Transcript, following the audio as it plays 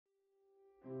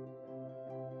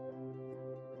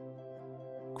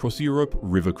CroisiEurope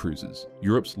River Cruises,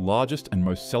 Europe's largest and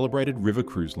most celebrated river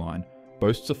cruise line,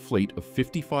 boasts a fleet of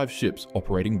 55 ships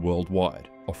operating worldwide,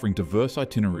 offering diverse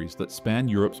itineraries that span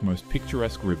Europe's most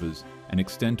picturesque rivers and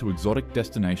extend to exotic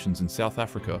destinations in South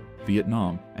Africa,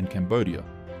 Vietnam, and Cambodia.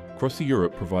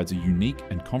 CroisiEurope provides a unique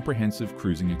and comprehensive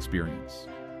cruising experience.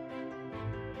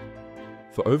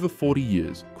 For over 40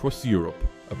 years, CroisiEurope,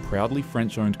 a proudly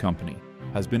French-owned company,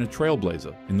 has been a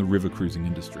trailblazer in the river cruising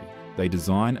industry. They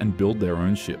design and build their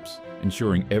own ships,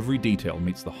 ensuring every detail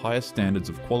meets the highest standards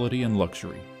of quality and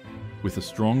luxury. With a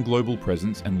strong global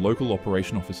presence and local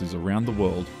operation offices around the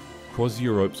world,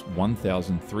 CroisiEurope's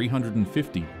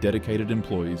 1,350 dedicated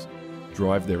employees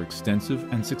drive their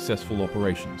extensive and successful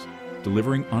operations,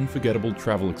 delivering unforgettable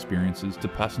travel experiences to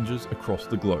passengers across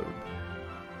the globe.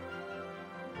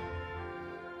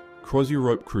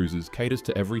 CroisiEurope Cruises caters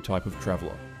to every type of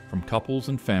traveller, from couples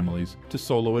and families to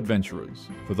solo adventurers.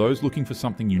 For those looking for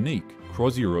something unique,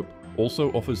 CroisiEurope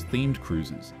also offers themed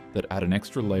cruises that add an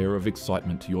extra layer of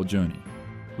excitement to your journey.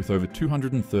 With over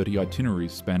 230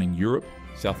 itineraries spanning Europe,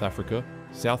 South Africa,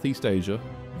 Southeast Asia,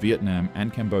 Vietnam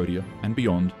and Cambodia, and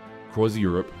beyond,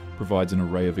 CroisiEurope provides an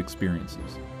array of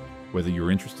experiences. Whether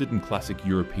you're interested in classic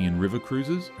European river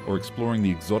cruises or exploring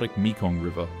the exotic Mekong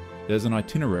River, there's an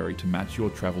itinerary to match your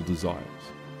travel desires.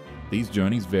 These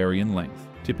journeys vary in length,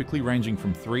 typically ranging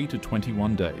from 3 to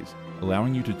 21 days,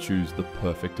 allowing you to choose the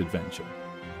perfect adventure.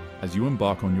 As you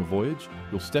embark on your voyage,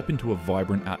 you'll step into a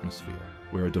vibrant atmosphere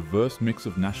where a diverse mix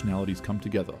of nationalities come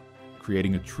together,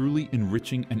 creating a truly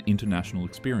enriching and international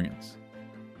experience.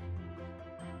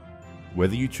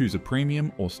 Whether you choose a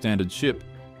premium or standard ship,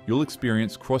 you'll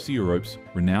experience CroisiEurope's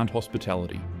renowned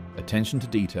hospitality, attention to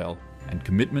detail, and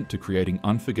commitment to creating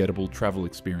unforgettable travel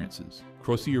experiences.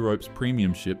 CroisiEurope's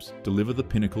premium ships deliver the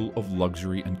pinnacle of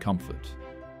luxury and comfort.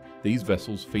 These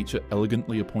vessels feature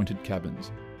elegantly appointed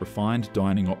cabins, refined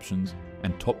dining options,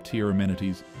 and top-tier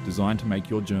amenities designed to make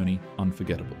your journey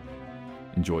unforgettable.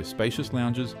 Enjoy spacious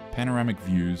lounges, panoramic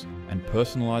views, and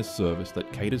personalised service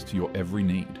that caters to your every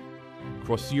need.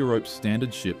 CroisiEurope's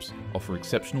standard ships offer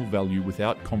exceptional value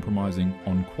without compromising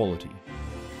on quality.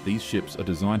 These ships are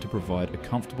designed to provide a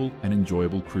comfortable and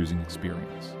enjoyable cruising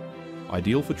experience,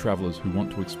 ideal for travellers who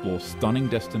want to explore stunning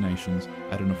destinations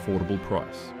at an affordable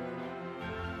price.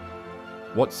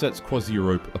 What sets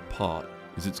CroisiEurope apart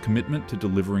is its commitment to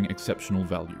delivering exceptional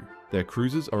value. Their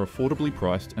cruises are affordably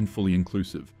priced and fully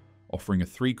inclusive, offering a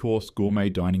 3-course gourmet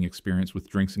dining experience with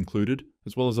drinks included,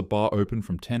 as well as a bar open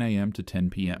from 10 AM to 10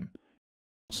 PM.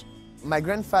 My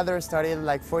grandfather started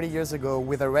like 40 years ago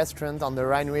with a restaurant on the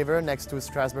Rhine River next to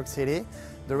Strasbourg city.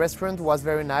 The restaurant was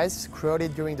very nice,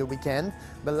 crowded during the weekend,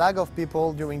 but lack of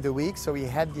people during the week, so he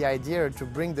had the idea to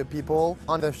bring the people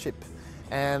on the ship.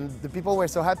 And the people were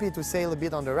so happy to sail a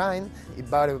bit on the Rhine. He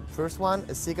bought a first one,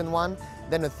 a second one,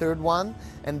 then a third one,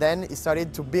 and then he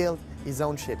started to build his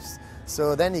own ships.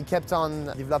 So then he kept on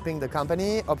developing the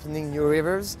company, opening new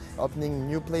rivers, opening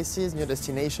new places, new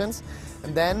destinations.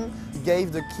 And then he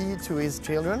gave the key to his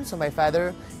children, so my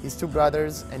father, his 2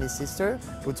 brothers and his sister,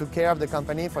 who took care of the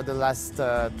company for the last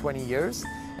 20 years.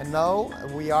 And now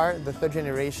we are the 3rd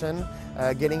generation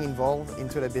getting involved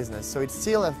into the business. So it's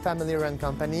still a family-run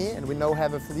company, and we now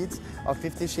have a fleet of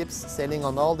 50 ships sailing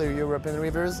on all the European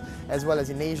rivers, as well as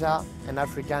in Asia and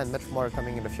Africa, and much more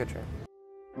coming in the future.